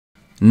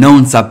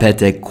Non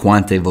sapete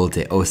quante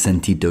volte ho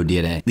sentito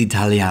dire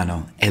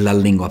l'italiano è la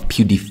lingua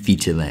più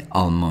difficile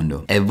al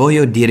mondo. E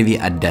voglio dirvi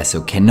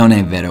adesso che non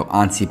è vero,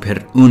 anzi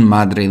per un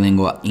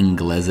madrelingua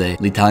inglese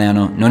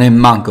l'italiano non è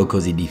manco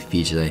così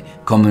difficile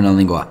come una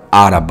lingua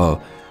arabo,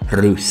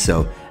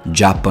 russo,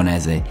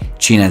 giapponese,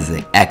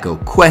 cinese. Ecco,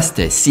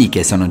 queste sì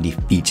che sono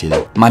difficili.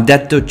 Ma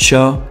detto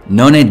ciò,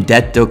 non è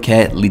detto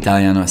che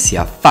l'italiano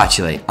sia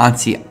facile,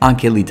 anzi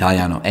anche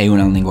l'italiano è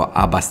una lingua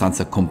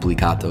abbastanza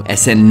complicata. E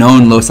se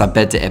non lo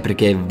sapete è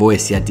perché voi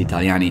siete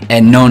italiani e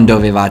non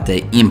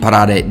dovevate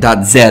imparare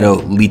da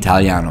zero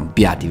l'italiano,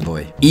 beati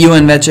voi. Io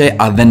invece,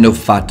 avendo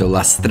fatto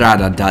la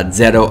strada da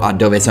zero a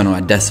dove sono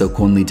adesso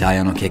con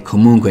l'italiano, che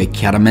comunque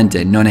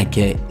chiaramente non è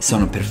che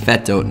sono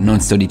perfetto, non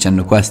sto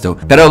dicendo questo,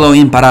 però l'ho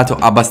imparato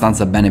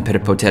abbastanza bene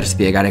per poter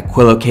spiegare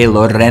quello che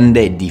lo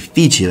rende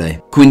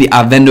difficile. Quindi,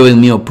 avendo il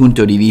mio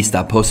punto di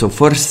vista, posso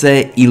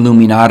forse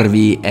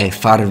illuminarvi e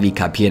farvi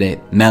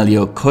capire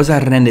meglio cosa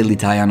rende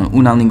l'italiano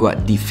una lingua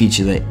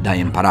difficile da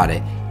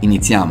imparare.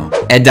 Iniziamo.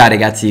 E dai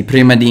ragazzi,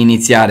 prima di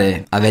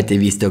iniziare, avete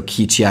visto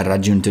chi ci ha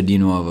raggiunto di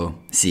nuovo?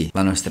 Sì,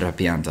 la nostra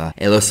pianta.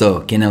 E lo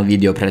so che nel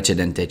video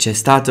precedente c'è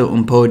stato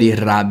un po' di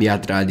rabbia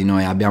tra di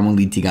noi, abbiamo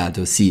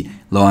litigato, sì,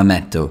 lo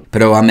ammetto.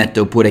 Però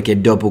ammetto pure che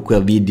dopo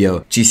quel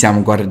video ci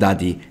siamo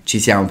guardati,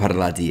 ci siamo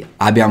parlati,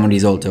 abbiamo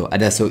risolto.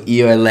 Adesso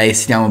io e lei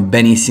stiamo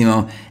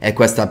benissimo e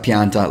questa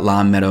pianta la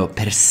amerò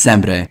per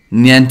sempre.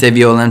 Niente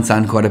violenza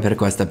ancora per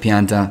questa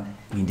pianta,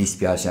 mi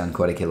dispiace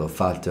ancora che l'ho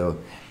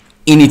fatto.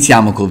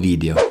 Iniziamo col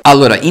video.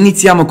 Allora,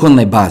 iniziamo con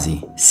le basi.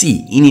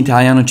 Sì, in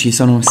italiano ci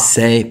sono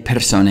 6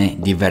 persone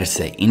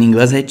diverse, in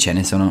inglese ce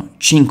ne sono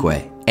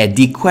 5 e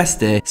di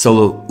queste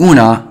solo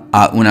una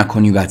ha una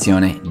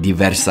coniugazione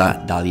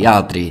diversa dagli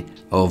altri,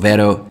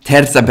 ovvero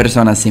terza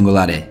persona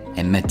singolare.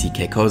 E metti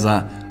che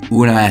cosa?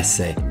 Una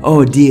S.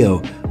 Oh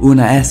Dio,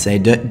 una S.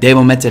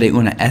 Devo mettere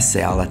una S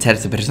alla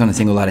terza persona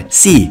singolare.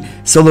 Sì,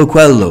 solo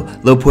quello.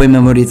 Lo puoi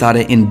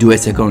memorizzare in 2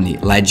 secondi.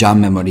 L'hai già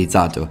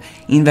memorizzato.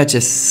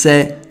 Invece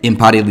se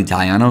impari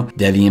l'italiano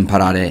devi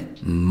imparare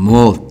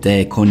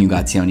molte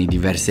coniugazioni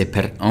diverse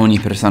per ogni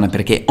persona,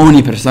 perché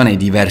ogni persona è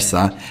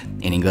diversa.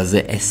 In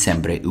inglese è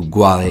sempre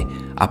uguale,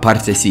 a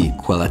parte sì,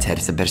 quella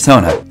terza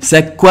persona.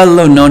 Se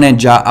quello non è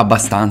già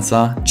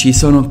abbastanza, ci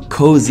sono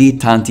così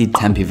tanti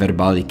tempi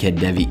verbali che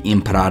devi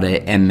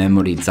imparare e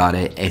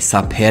memorizzare e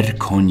saper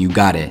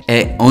coniugare.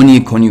 E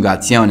ogni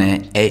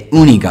coniugazione è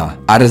unica.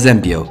 Ad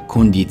esempio,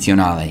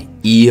 condizionale.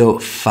 Io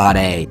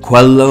farei.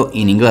 Quello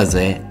in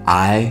inglese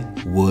I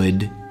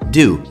would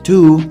do.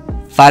 Tu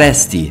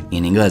faresti.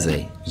 In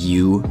inglese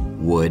you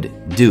would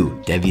do.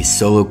 Devi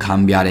solo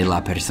cambiare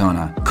la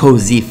persona.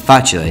 Così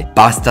facile.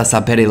 Basta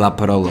sapere la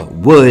parola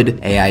would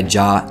e hai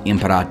già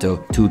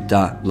imparato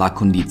tutta la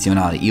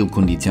condizionale, il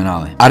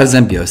condizionale. Ad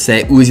esempio,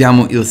 se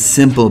usiamo il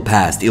simple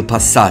past, il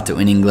passato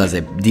in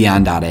inglese di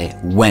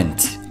andare,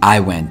 went. I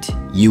went,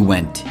 you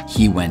went,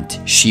 he went,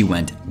 she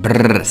went.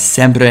 Brr,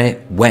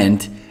 sempre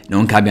went,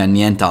 non cambia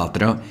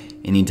nient'altro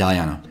in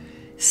italiano.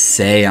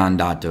 Sei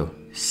andato.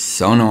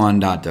 Sono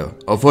andato,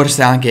 o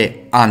forse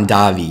anche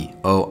andavi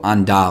o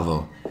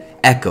andavo.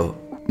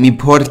 Ecco, mi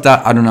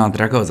porta ad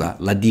un'altra cosa,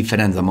 la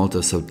differenza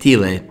molto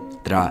sottile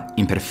tra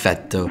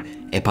imperfetto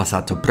e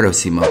passato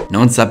prossimo.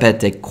 Non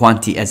sapete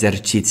quanti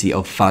esercizi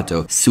ho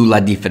fatto sulla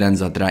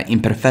differenza tra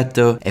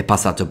imperfetto e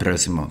passato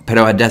prossimo,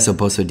 però adesso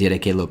posso dire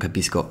che lo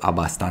capisco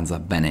abbastanza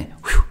bene.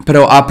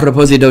 Però a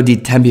proposito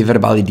di tempi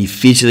verbali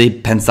difficili,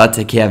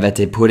 pensate che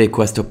avete pure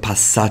questo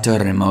passato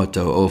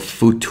remoto o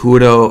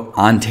futuro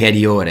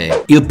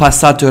anteriore. Il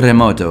passato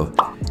remoto.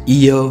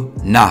 Io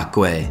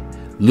nacque.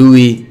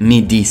 Lui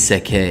mi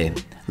disse che.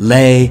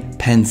 Lei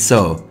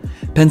pensò.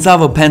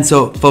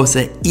 Penso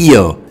fosse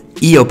io.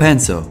 Io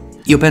penso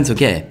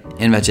che.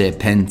 Invece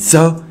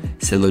penso,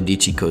 se lo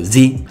dici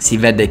così, si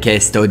vede che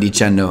sto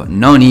dicendo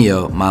non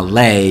io, ma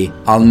lei,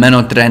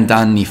 almeno 30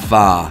 anni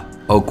fa.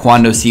 O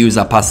quando si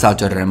usa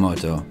passato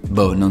remoto.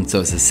 Boh, non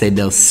so, se sei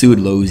del sud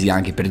lo usi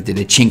anche per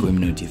dire 5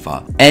 minuti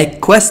fa. E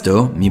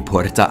questo mi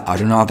porta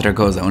ad un'altra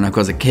cosa, una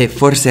cosa che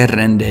forse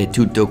rende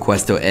tutto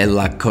questo e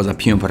la cosa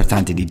più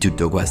importante di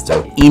tutto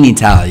questo. In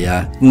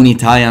Italia, un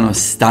italiano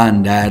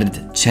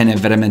standard ce n'è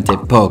veramente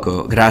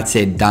poco.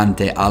 Grazie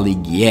Dante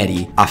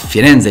Alighieri. A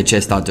Firenze c'è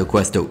stato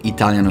questo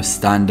italiano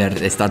standard,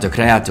 è stato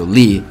creato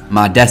lì,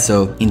 ma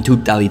adesso in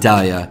tutta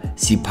l'Italia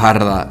si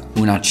parla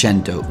un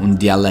accento, un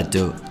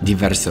dialetto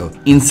diverso.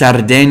 In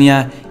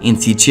Sardegna, in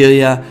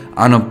Sicilia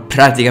hanno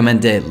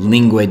praticamente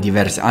lingue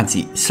diverse,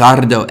 anzi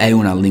sardo è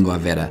una lingua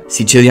vera,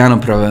 siciliano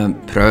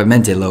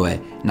probabilmente lo è,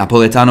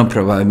 napoletano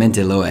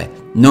probabilmente lo è.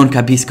 Non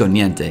capisco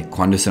niente.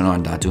 Quando sono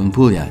andato in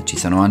Puglia ci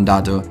sono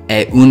andato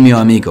e un mio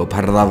amico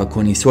parlava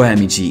con i suoi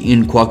amici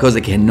in qualcosa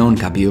che non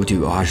capivo,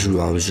 tipo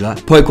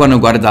poi quando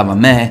guardava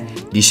me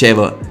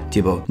dicevo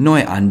tipo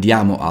noi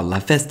andiamo alla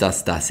festa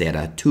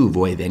stasera, tu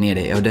vuoi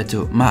venire? E ho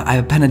detto ma hai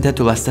appena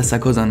detto la stessa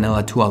cosa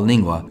nella tua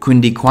lingua,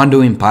 quindi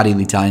quando impari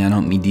l'italiano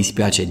mi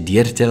dispiace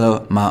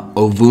dirtelo, ma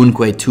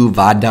ovunque tu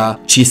vada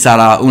ci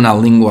sarà una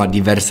lingua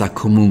diversa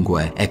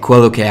comunque, e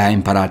quello che hai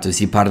imparato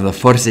si parla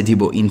forse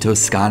tipo in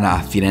Toscana,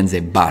 a Firenze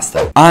e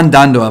basta.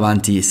 Andando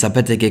avanti,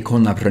 sapete che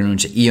con la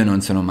pronuncia io non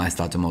sono mai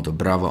stato molto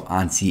bravo,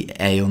 anzi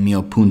è il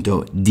mio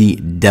punto di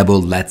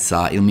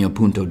debolezza, il mio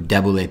punto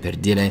debole, per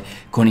dire.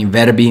 Con i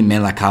verbi me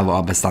la cavo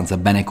abbastanza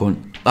bene,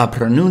 con la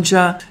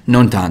pronuncia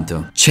non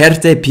tanto.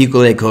 Certe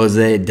piccole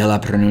cose della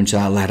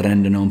pronuncia la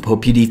rendono un po'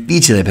 più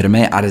difficile per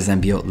me, ad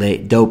esempio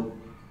le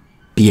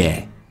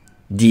doppie.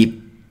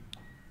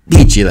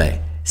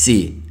 Difficile,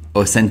 sì.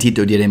 Ho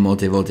sentito dire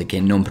molte volte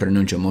che non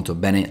pronuncio molto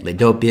bene le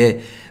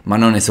doppie, ma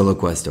non è solo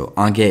questo,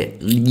 anche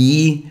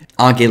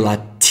anche la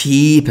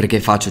T, perché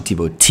faccio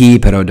tipo T,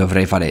 però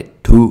dovrei fare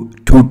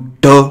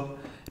tutto,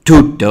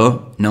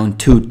 non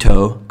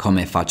tutto,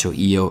 come faccio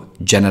io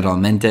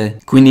generalmente.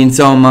 Quindi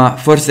insomma,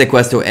 forse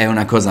questo è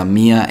una cosa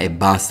mia e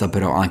basta,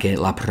 però anche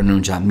la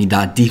pronuncia mi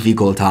dà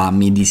difficoltà,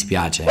 mi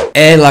dispiace.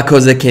 E la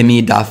cosa che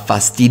mi dà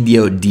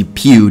fastidio di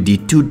più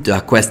di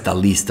tutta questa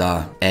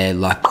lista è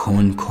la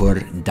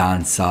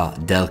concordanza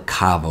del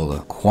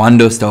cavolo.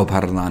 Quando sto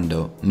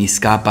parlando mi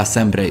scappa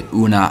sempre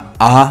una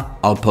A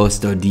al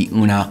posto di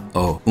una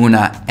O,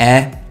 una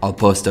E al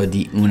posto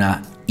di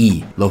una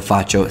I. Lo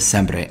faccio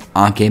sempre,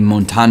 anche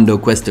montando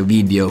questo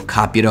video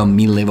capirò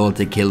 1000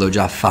 volte che l'ho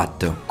già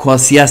fatto.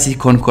 Qualsiasi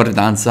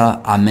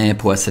concordanza a me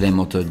può essere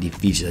molto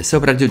difficile,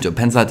 soprattutto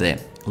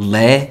pensate,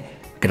 le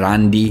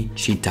grandi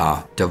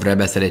città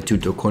dovrebbe essere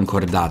tutto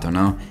concordato,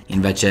 no?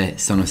 Invece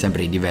sono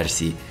sempre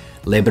diversi.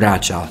 Le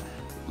braccia,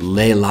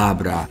 le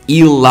labbra,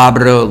 il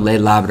labbro, le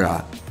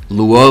labbra,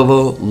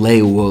 l'uovo, le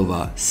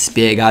uova.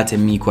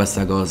 Spiegatemi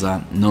questa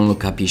cosa, non lo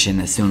capisce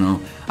nessuno,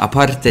 a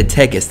parte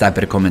te che stai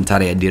per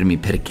commentare e dirmi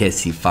perché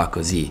si fa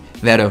così,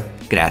 vero?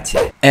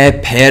 Grazie. E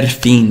per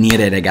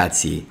finire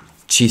ragazzi,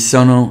 ci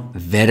sono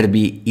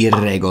verbi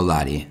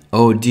irregolari.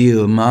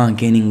 Oddio, ma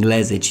anche in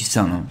inglese ci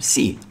sono?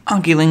 Sì,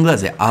 anche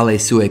l'inglese ha le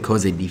sue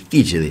cose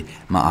difficili,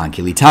 ma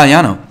anche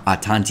l'italiano ha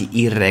tanti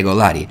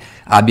irregolari.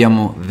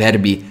 Abbiamo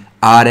verbi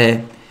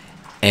are,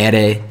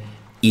 ere,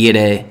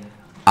 ire,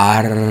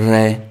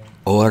 arre,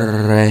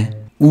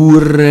 orre,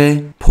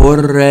 urre,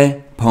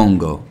 porre,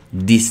 pongo,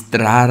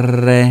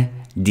 distrarre,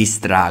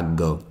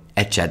 distraggo,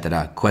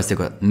 eccetera. Queste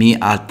cose. Mi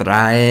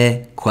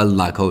attrae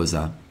quella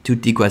cosa.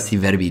 Tutti questi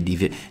verbi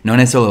difficili. Non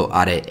è solo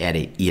are,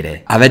 ere,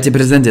 ire. Avete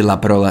presente la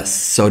parola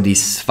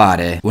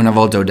soddisfare? Una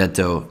volta ho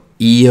detto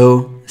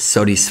io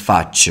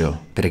soddisfaccio,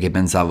 perché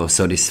pensavo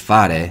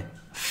soddisfare,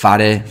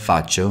 fare,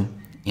 faccio.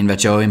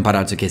 Invece ho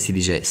imparato che si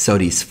dice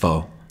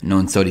soddisfo,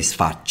 non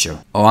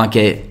soddisfaccio. O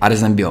anche, ad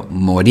esempio,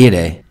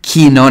 morire.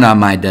 Chi non ha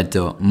mai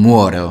detto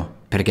muoro?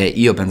 Perché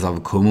io pensavo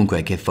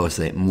comunque che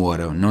fosse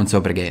muoro. Non so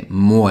perché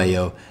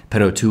muoio,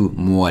 però tu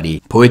muori.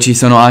 Poi ci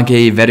sono anche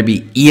i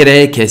verbi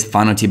ire che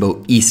fanno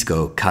tipo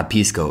isco,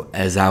 capisco,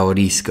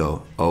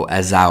 esaurisco o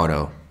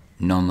esauro.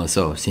 Non lo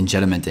so,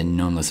 sinceramente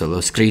non lo so.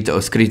 Ho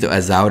scritto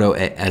esauro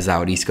e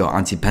esaurisco,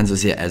 anzi penso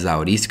sia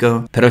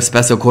esaurisco. Però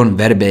spesso con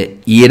verbe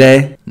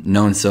ire,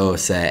 non so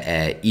se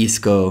è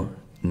isco,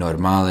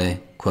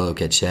 normale, quello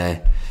che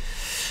c'è,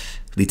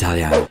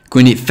 l'italiano.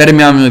 Quindi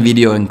fermiamo il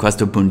video in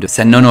questo punto.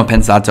 Se non ho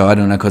pensato ad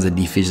una cosa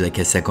difficile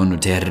che secondo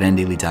te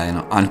rende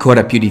l'italiano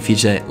ancora più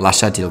difficile,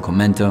 lasciate il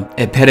commento.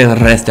 E per il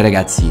resto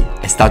ragazzi,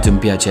 è stato un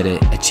piacere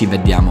e ci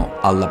vediamo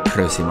alla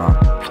prossima.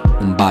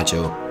 Un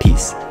bacio,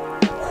 peace.